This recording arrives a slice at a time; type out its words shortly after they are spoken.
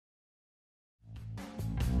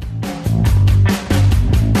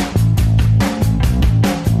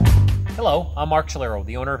Hello, I'm Mark Chalero,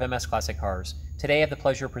 the owner of MS Classic Cars. Today I have the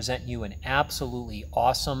pleasure of presenting you an absolutely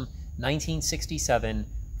awesome 1967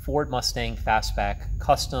 Ford Mustang Fastback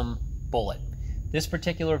Custom Bullitt. This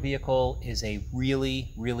particular vehicle is a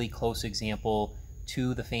really close example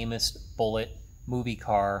to the famous Bullitt movie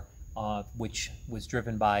car, which was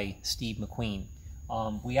driven by Steve McQueen.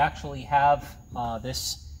 We actually have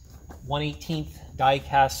this 1/18th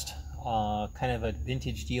die-cast kind of a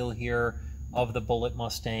vintage deal here of the Bullitt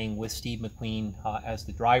Mustang with Steve McQueen as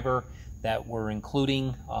the driver that we're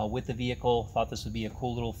including with the vehicle. Thought this would be a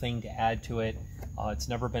cool little thing to add to it. It's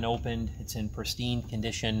never been opened. It's in pristine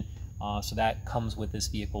condition, so that comes with this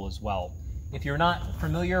vehicle as well. If you're not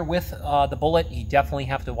familiar with the Bullitt, you definitely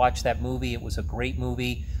have to watch that movie. It was a great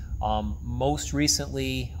movie. Most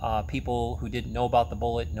recently, people who didn't know about the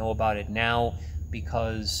Bullitt know about it now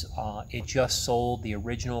because it just sold. The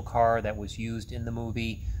original car that was used in the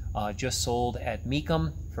movie just sold at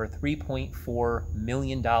Mecum for $3.4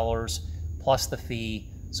 million plus the fee,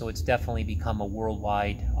 so it's definitely become a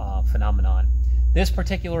worldwide phenomenon. This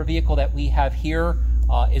particular vehicle that we have here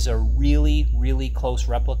is a really close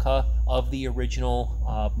replica of the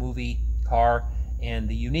original movie car, and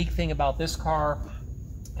the unique thing about this car,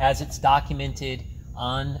 as it's documented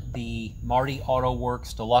on the Marti Auto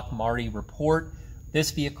Works Deluxe Mart Report,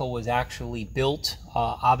 this vehicle was actually built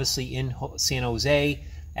obviously in San Jose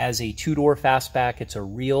as a two-door fastback. It's a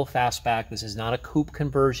real fastback. This is not a coupe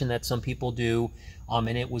conversion that some people do,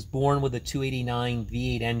 and it was born with a 289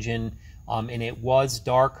 V8 engine, and it was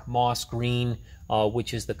dark moss green,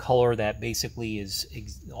 which is the color that basically is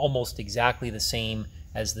almost exactly the same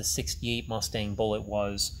as the 68 Mustang Bullitt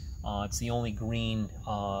was. It's the only green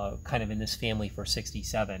kind of in this family for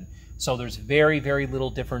 67. So there's very little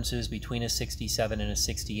differences between a 67 and a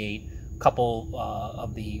 68. Couple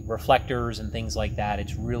of the reflectors and things like that.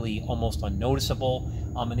 It's really almost unnoticeable.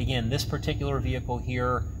 And again, this particular vehicle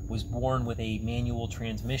here was born with a manual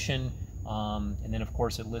transmission, and then of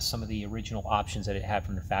course it lists some of the original options that it had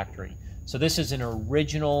from the factory. So this is an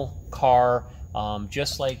original car,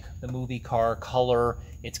 just like the movie car color.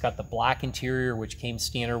 It's got the black interior, which came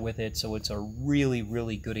standard with it, so it's a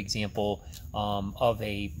really good example of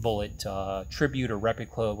a Bullitt tribute or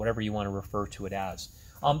replica, whatever you want to refer to it as.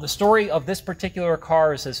 The story of this particular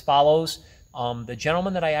car is as follows. The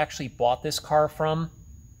gentleman that I actually bought this car from,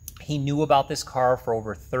 he knew about this car for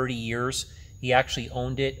over 30 years. He actually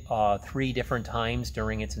owned it 3 different times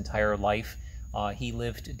during its entire life. He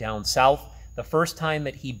lived down south. The first time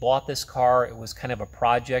that he bought this car, it was kind of a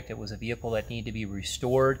project. It was a vehicle that needed to be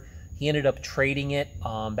restored. He ended up trading it,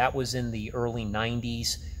 that was in the early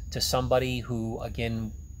 90s, to somebody who,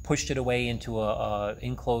 again, pushed it away into a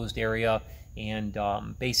enclosed area and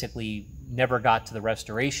basically never got to the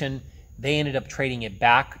restoration. They ended up trading it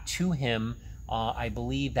back to him. I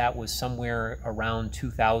believe that was somewhere around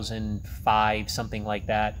 2005, something like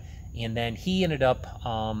that. And then he ended up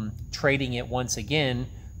trading it once again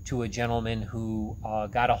to a gentleman who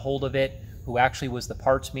got a hold of it, who actually was the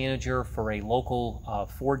parts manager for a local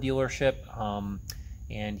Ford dealership,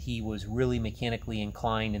 and he was really mechanically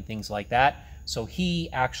inclined and things like that. So he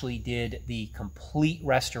actually did the complete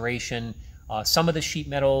restoration. Some of the sheet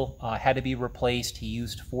metal had to be replaced. He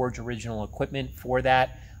used Ford's original equipment for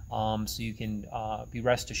that. So you can be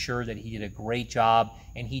rest assured that he did a great job,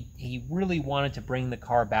 and he really wanted to bring the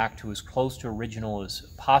car back to as close to original as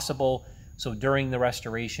possible. So during the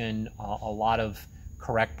restoration, a lot of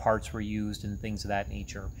correct parts were used and things of that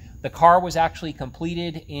nature. The car was actually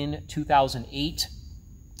completed in 2008.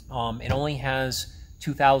 It only has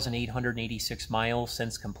 2,886 miles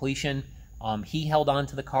since completion. He held on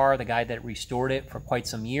to the car, the guy that restored it, for quite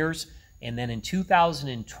some years. And then in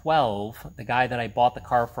 2012, the guy that I bought the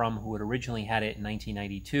car from, who had originally had it in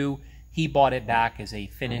 1992, he bought it back as a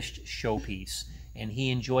finished showpiece. And he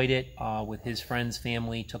enjoyed it with his friends,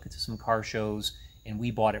 family, took it to some car shows, and we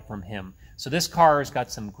bought it from him. So this car has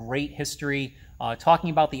got some great history. Talking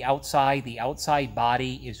about the outside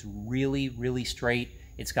body is really straight.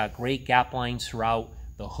 It's got great gap lines throughout.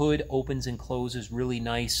 The hood opens and closes really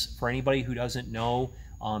nice. For anybody who doesn't know,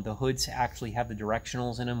 the hoods actually have the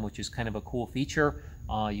directionals in them, which is kind of a cool feature.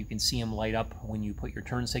 You can see them light up when you put your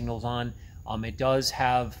turn signals on. It does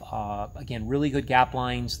have, again, really good gap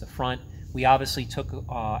lines. The front, we obviously took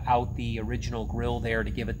out the original grille there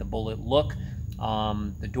to give it the Bullitt look.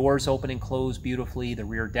 The doors open and close beautifully. The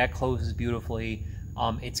rear deck closes beautifully.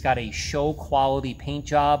 It's got a show quality paint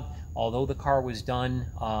job. Although the car was done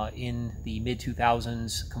in the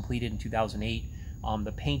mid-2000s, completed in 2008,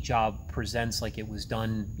 the paint job presents like it was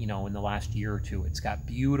done, you know, in the last year or two. It's got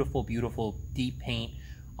beautiful deep paint.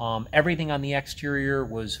 Everything on the exterior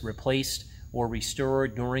was replaced or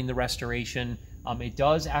restored during the restoration. It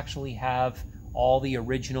does actually have all the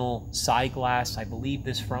original side glass. I believe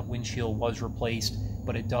this front windshield was replaced,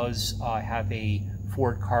 but it does have a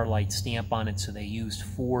Ford car light stamp on it, so they used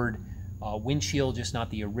Ford windshield, just not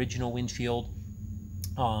the original windshield.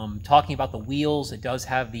 Talking about the wheels, it does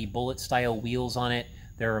have the Bullitt style wheels on it.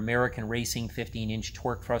 They're American Racing 15-inch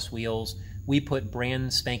torque thrust wheels. We put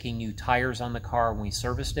brand spanking new tires on the car when we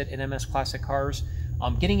serviced it at MS Classic Cars.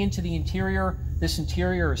 Getting into the interior, this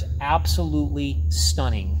interior is absolutely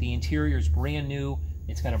stunning. The interior is brand new.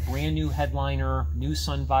 It's got a brand new headliner, new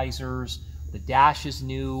sun visors. The dash is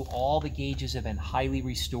new. All the gauges have been highly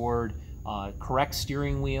restored. Correct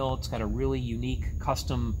steering wheel. It's got a really unique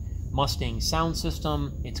custom Mustang sound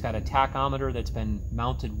system. It's got a tachometer that's been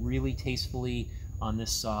mounted really tastefully on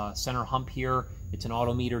this center hump here. It's an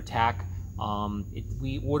autometer tach.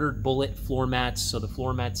 We ordered Bullitt floor mats, so the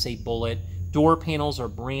floor mats say Bullitt. Door panels are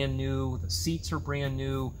brand new. The seats are brand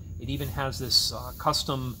new. It even has this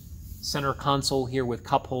custom center console here with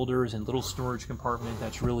cup holders and little storage compartment.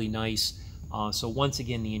 That's really nice. So once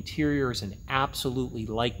again, the interior is in absolutely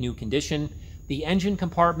like new condition. The engine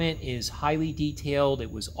compartment is highly detailed.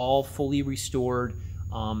 It was all fully restored.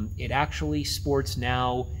 It actually sports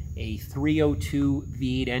now a 302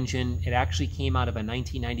 V8 engine. It actually came out of a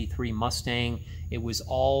 1993 Mustang. It was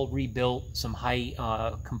all rebuilt. Some high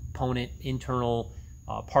component internal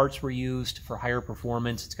parts were used for higher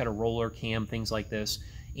performance. It's got a roller cam, things like this.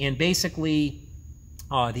 And basically,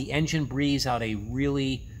 the engine breathes out a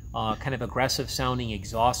really kind of aggressive sounding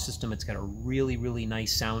exhaust system. It's got a really, really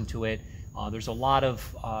nice sound to it. There's a lot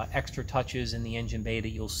of extra touches in the engine bay that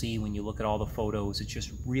you'll see when you look at all the photos. It's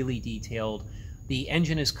just really detailed. The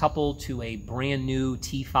engine is coupled to a brand new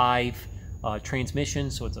T5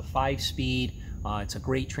 transmission, so it's a 5-speed. It's a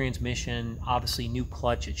great transmission, obviously new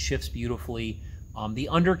clutch. It shifts beautifully. The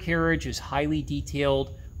undercarriage is highly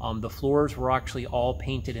detailed. The floors were actually all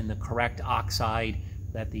painted in the correct oxide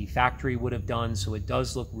that the factory would have done, so it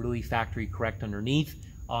does look really factory correct underneath.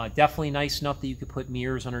 Definitely nice enough that you could put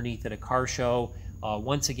mirrors underneath at a car show.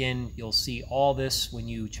 Once again, you'll see all this when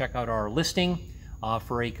you check out our listing.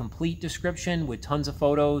 For a complete description with tons of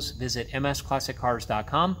photos, visit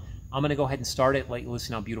msclassiccars.com. I'm going to go ahead and start it, let you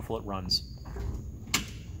listen how beautiful it runs.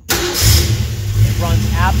 It runs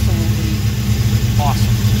absolutely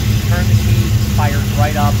awesome. Turn the key, fires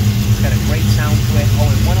right up. It's got a great sound to it. Oh,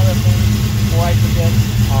 and one other thing before I forget,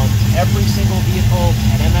 every single vehicle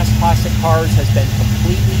at MS Classic Cars has been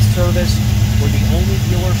completely serviced. We're the only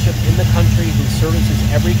dealership in the country who services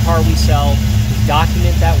every car we sell. We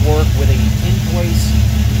document that work with an invoice.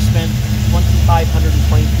 We spent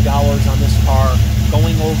 $2,522 on this car,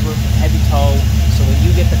 going over it from head to toe. So when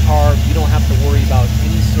you get the car, you don't have to worry about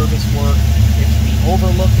any service work. If we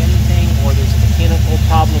overlook anything or there's a mechanical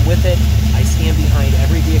problem with it, I stand behind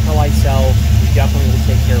every vehicle I sell. We definitely will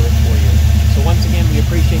take care of it for you. So once again, we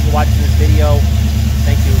appreciate you watching this video.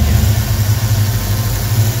 Thank you again.